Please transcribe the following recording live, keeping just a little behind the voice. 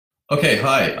Okay,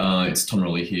 hi, it's Tom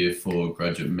Rolley here for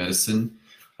Graduate Medicine.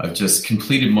 I've just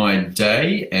completed my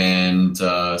day and it's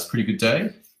a pretty good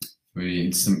day. We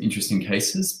had some interesting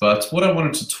cases, but what I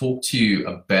wanted to talk to you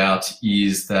about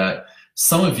is that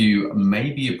some of you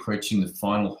may be approaching the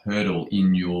final hurdle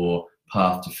in your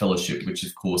path to fellowship, which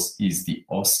of course is the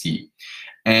OSCE.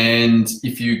 And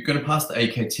if you're going to pass the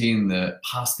AKT and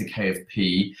pass the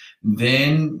KFP,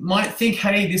 then might think,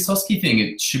 hey, this OSCE thing,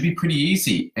 it should be pretty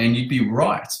easy. And you'd be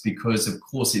right, because of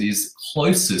course it is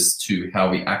closest to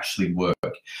how we actually work.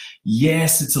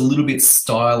 Yes, it's a little bit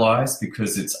stylized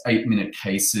because it's 8-minute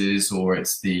cases, or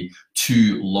it's the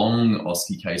 2 long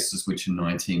OSCE cases, which are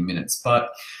 19 minutes.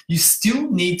 But you still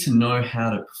need to know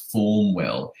how to perform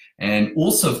well. And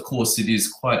also, of course, it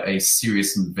is quite a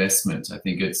serious investment. I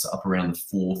think it's up around the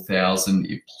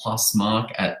 4,000 plus mark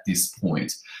at this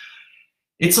point.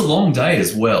 It's a long day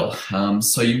as well.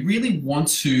 So you really want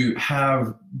to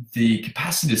have the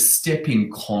capacity to step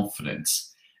in confident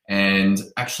and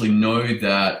actually know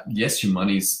that, yes, your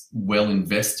money's well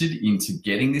invested into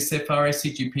getting this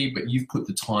FRA-CGP, but you've put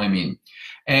the time in.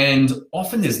 And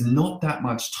often there's not that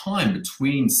much time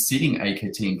between sitting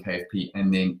AKT and KFP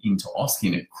and then into OSCE,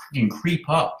 and it can creep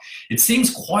up. It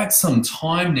seems quite some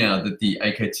time now that the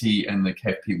AKT and the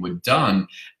KFP were done,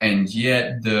 and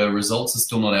yet the results are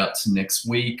still not out to next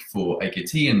week for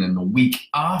AKT and then the week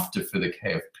after for the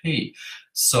KFP.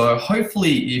 So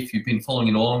hopefully, if you've been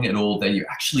following along at all, that you're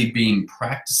actually been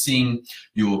practicing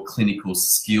your clinical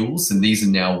skills, and these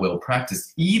are now well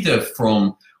practiced, either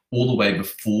from all the way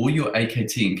before your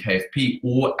AKT and KFP,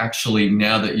 or actually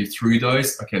now that you're through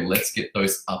those, okay, let's get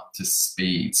those up to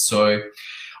speed. So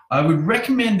I would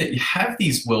recommend that you have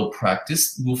these well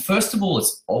practiced. Well, first of all,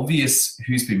 it's obvious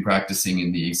who's been practicing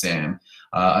in the exam.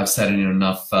 I've sat in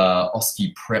enough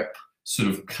OSCE prep sort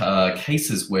of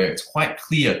cases where it's quite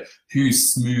clear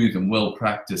who's smooth and well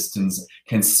practiced and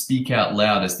can speak out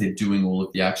loud as they're doing all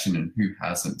of the action, and who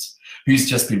hasn't. Who's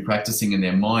just been practicing in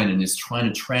their mind and is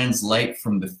trying to translate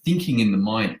from the thinking in the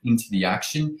mind into the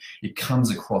action. It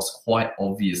comes across quite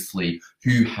obviously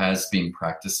who has been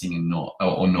practicing and not,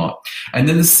 or not. And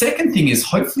then the second thing is,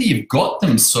 hopefully you've got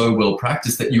them so well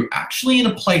practiced that you're actually in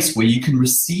a place where you can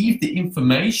receive the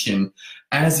information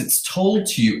as it's told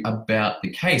to you about the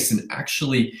case, and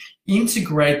actually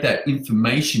integrate that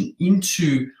information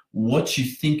into what you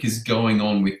think is going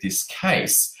on with this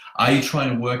case. Are you trying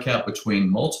to work out between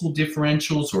multiple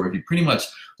differentials, or have you pretty much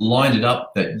lined it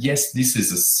up that, yes, this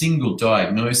is a single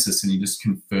diagnosis and you're just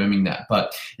confirming that?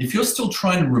 But if you're still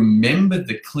trying to remember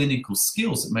the clinical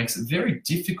skills, it makes it very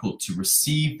difficult to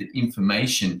receive the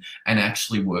information and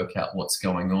actually work out what's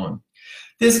going on.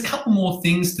 There's a couple more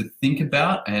things to think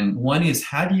about, and one is,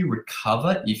 how do you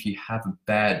recover if you have a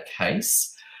bad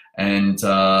case? And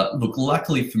look,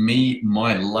 luckily for me,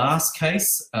 my last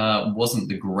case wasn't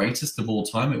the greatest of all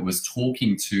time. It was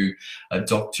talking to a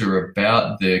doctor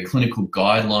about the clinical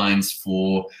guidelines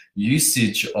for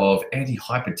usage of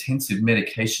antihypertensive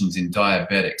medications in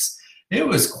diabetics. It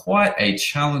was quite a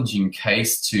challenging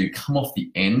case to come off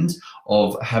the end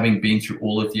of having been through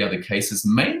all of the other cases,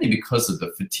 mainly because of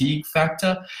the fatigue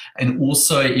factor. And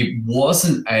also, it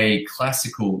wasn't a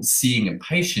classical seeing a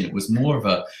patient. It was more of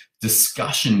a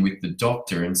discussion with the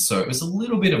doctor. And so it was a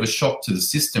little bit of a shock to the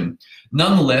system.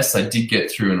 Nonetheless, I did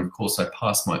get through, and of course I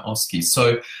passed my OSCE.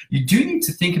 So you do need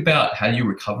to think about how you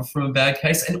recover from a bad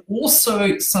case. And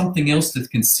also, something else to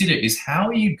consider is, how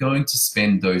are you going to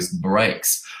spend those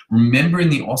breaks? Remember in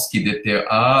the OSCE that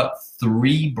there are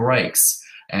 3 breaks,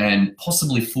 and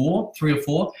possibly 3 or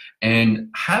 4, and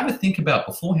have a think about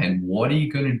beforehand, what are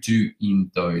you going to do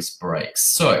in those breaks?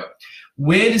 So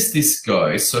where does this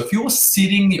go? So if you're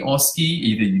sitting the OSCE,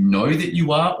 either you know that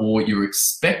you are, or you're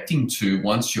expecting to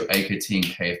once your AKT and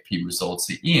KFP results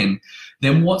are in,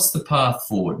 then what's the path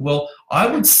forward? Well, I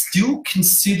would still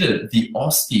consider the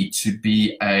OSCE to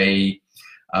be a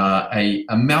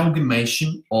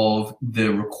amalgamation of the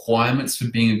requirements for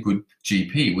being a good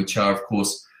GP, which are, of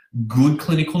course, good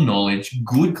clinical knowledge,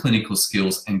 good clinical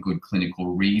skills, and good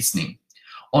clinical reasoning.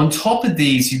 On top of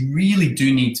these, you really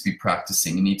do need to be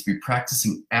practicing. You need to be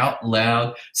practicing out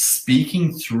loud,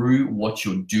 speaking through what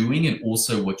you're doing and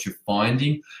also what you're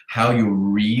finding, how you're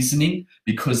reasoning,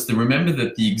 because remember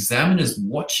that the examiners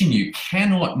watching you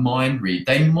cannot mind read.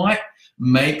 They might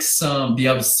be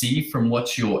able to see from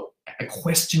what your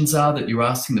questions are that you're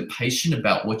asking the patient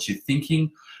about what you're thinking,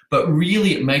 but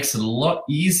really it makes it a lot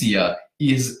easier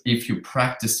is if you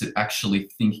practice it actually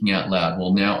thinking out loud.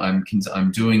 Well, now I'm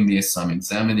doing this, I'm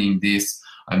examining this,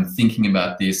 I'm thinking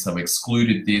about this, I've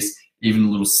excluded this, even a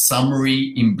little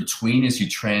summary in between as you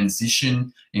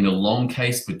transition in a long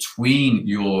case between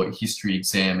your history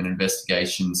exam and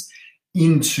investigations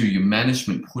into your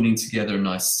management, putting together a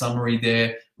nice summary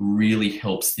there really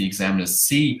helps the examiner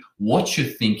see what you're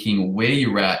thinking, where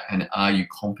you're at, and are you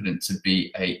competent to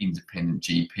be an independent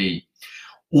GP.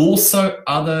 Also,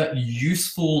 other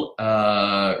useful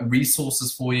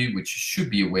resources for you, which you should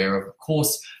be aware of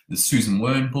course, the Susan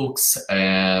Wern books.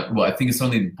 Well, I think it's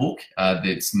only the book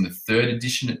that's in the 3rd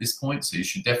edition at this point, so you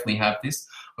should definitely have this.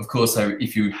 Of course,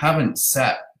 if you haven't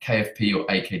sat KFP or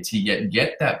AKT yet,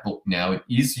 get that book now. It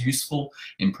is useful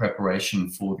in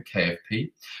preparation for the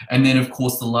KFP. And then, of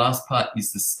course, the last part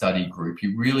is the study group.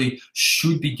 You really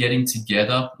should be getting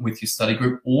together with your study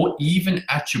group, or even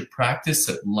at your practice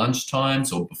at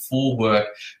lunchtimes or before work,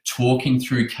 talking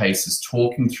through cases,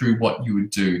 talking through what you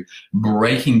would do,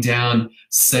 breaking down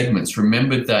segments.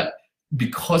 Remember that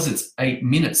because it's 8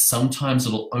 minutes, sometimes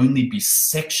it'll only be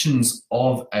sections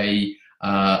of a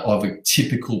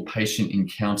typical patient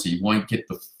encounter. You won't get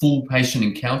the full patient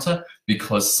encounter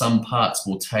because some parts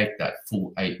will take that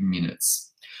full 8 minutes.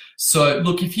 So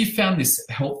look, if you found this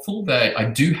helpful, I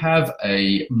do have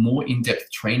a more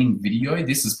in-depth training video.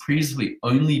 This has previously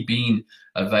only been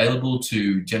available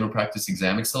to General Practice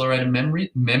Exam Accelerator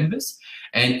members.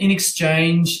 And in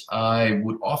exchange, I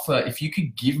would offer, if you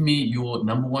could give me your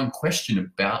 #1 question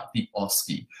about the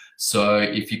OSCE. So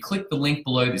if you click the link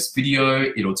below this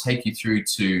video, it'll take you through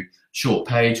to a short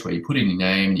page where you put in your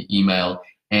name, your email,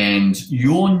 and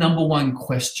your #1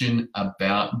 question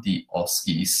about the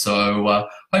OSCE. So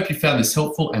hope you found this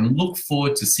helpful and look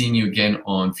forward to seeing you again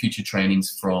on future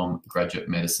trainings from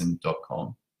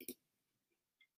graduatemedicine.com.